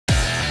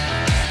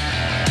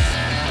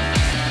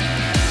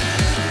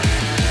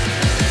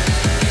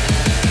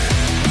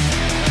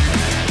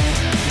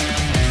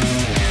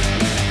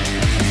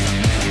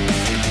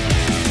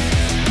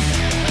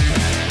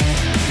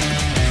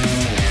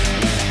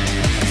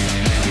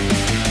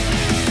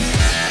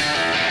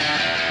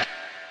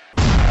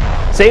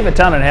Save a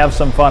ton and have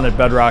some fun at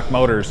Bedrock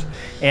Motors.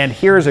 And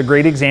here's a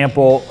great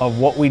example of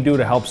what we do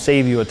to help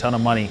save you a ton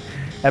of money.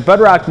 At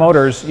Bedrock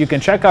Motors, you can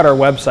check out our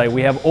website.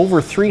 We have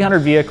over 300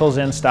 vehicles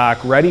in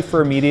stock ready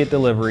for immediate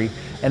delivery,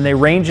 and they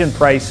range in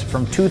price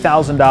from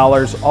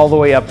 $2,000 all the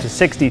way up to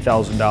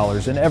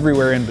 $60,000 and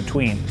everywhere in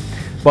between.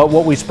 But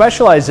what we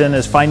specialize in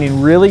is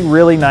finding really,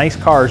 really nice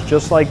cars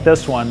just like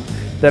this one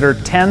that are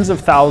tens of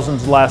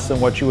thousands less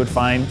than what you would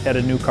find at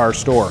a new car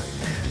store.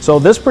 So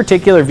this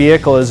particular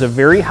vehicle is a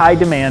very high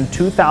demand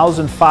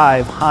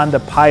 2005 Honda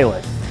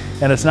Pilot,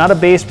 and it's not a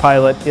base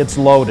Pilot, it's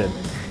loaded.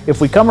 If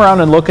we come around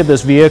and look at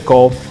this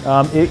vehicle,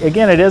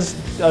 again, it is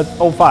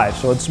 05,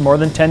 so it's more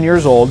than 10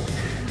 years old,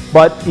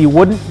 but you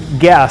wouldn't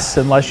guess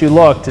unless you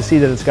look to see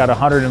that it's got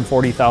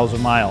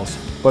 140,000 miles.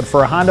 But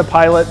for a Honda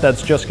Pilot,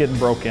 that's just getting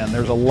broke in.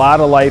 There's a lot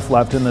of life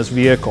left in this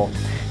vehicle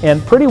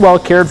and pretty well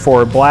cared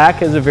for.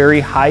 Black is a very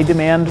high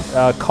demand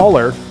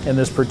color in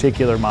this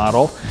particular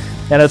model,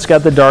 and it's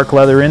got the dark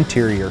leather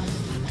interior.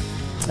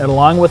 And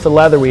along with the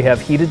leather, we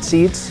have heated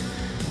seats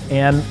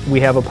and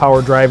we have a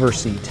power driver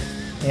seat.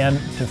 And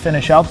to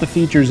finish out the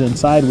features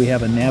inside, we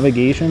have a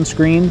navigation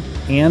screen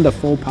and a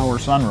full power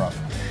sunroof.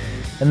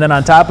 And then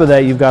on top of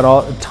that, you've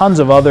got tons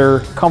of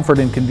other comfort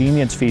and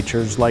convenience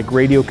features like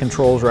radio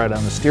controls right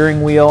on the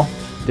steering wheel,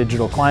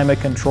 digital climate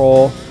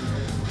control.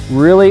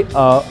 Really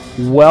a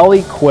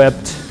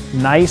well-equipped,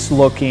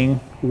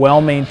 nice-looking,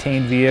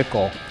 well-maintained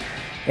vehicle.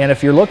 And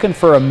if you're looking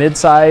for a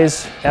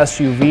mid-size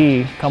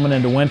SUV coming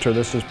into winter,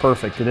 this is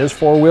perfect. It is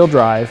four-wheel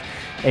drive.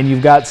 And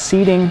you've got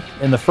seating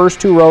in the first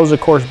two rows,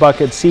 of course,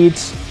 bucket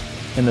seats.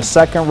 In the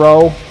second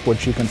row,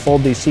 which you can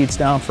fold these seats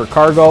down for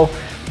cargo.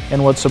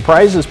 And what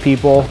surprises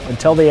people,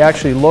 until they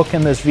actually look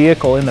in this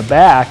vehicle in the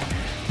back,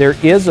 there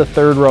is a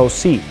third row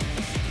seat.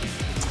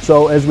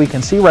 So as we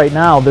can see right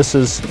now, this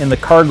is in the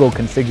cargo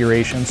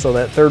configuration, so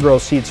that third row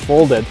seat's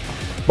folded.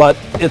 But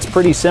it's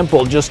pretty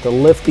simple just to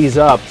lift these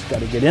up. It's got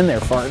to get in there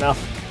far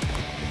enough.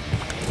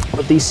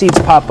 But these seats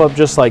pop up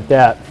just like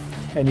that.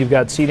 And you've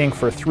got seating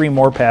for 3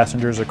 more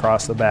passengers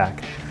across the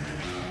back.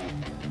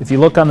 If you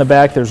look on the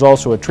back, there's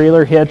also a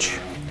trailer hitch.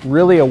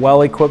 Really a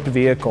well-equipped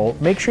vehicle.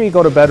 Make sure you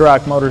go to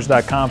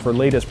bedrockmotors.com for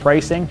latest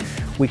pricing.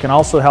 We can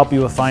also help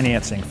you with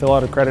financing. Fill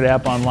out a credit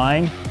app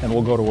online and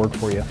we'll go to work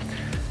for you.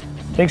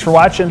 Thanks for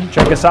watching.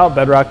 Check us out,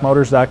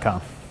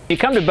 bedrockmotors.com. You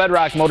come to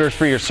Bedrock Motors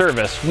for your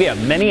service, we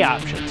have many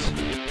options.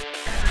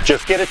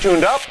 Just get it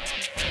tuned up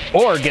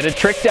or get it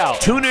tricked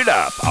out. Tune it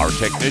up. Our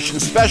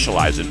technicians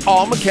specialize in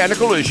all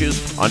mechanical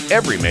issues on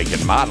every make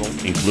and model,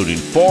 including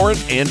foreign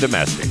and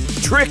domestic.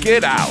 Trick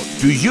it out.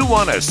 Do you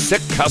want a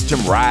sick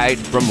custom ride?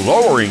 From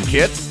lowering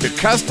kits to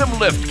custom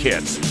lift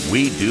kits,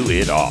 we do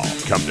it all.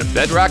 Come to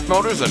Bedrock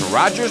Motors in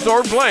Rogers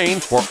or Blaine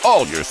for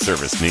all your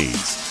service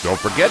needs. Don't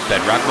forget,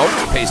 Bedrock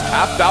Motors pays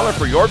top dollar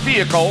for your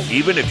vehicle,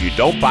 even if you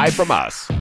don't buy from us.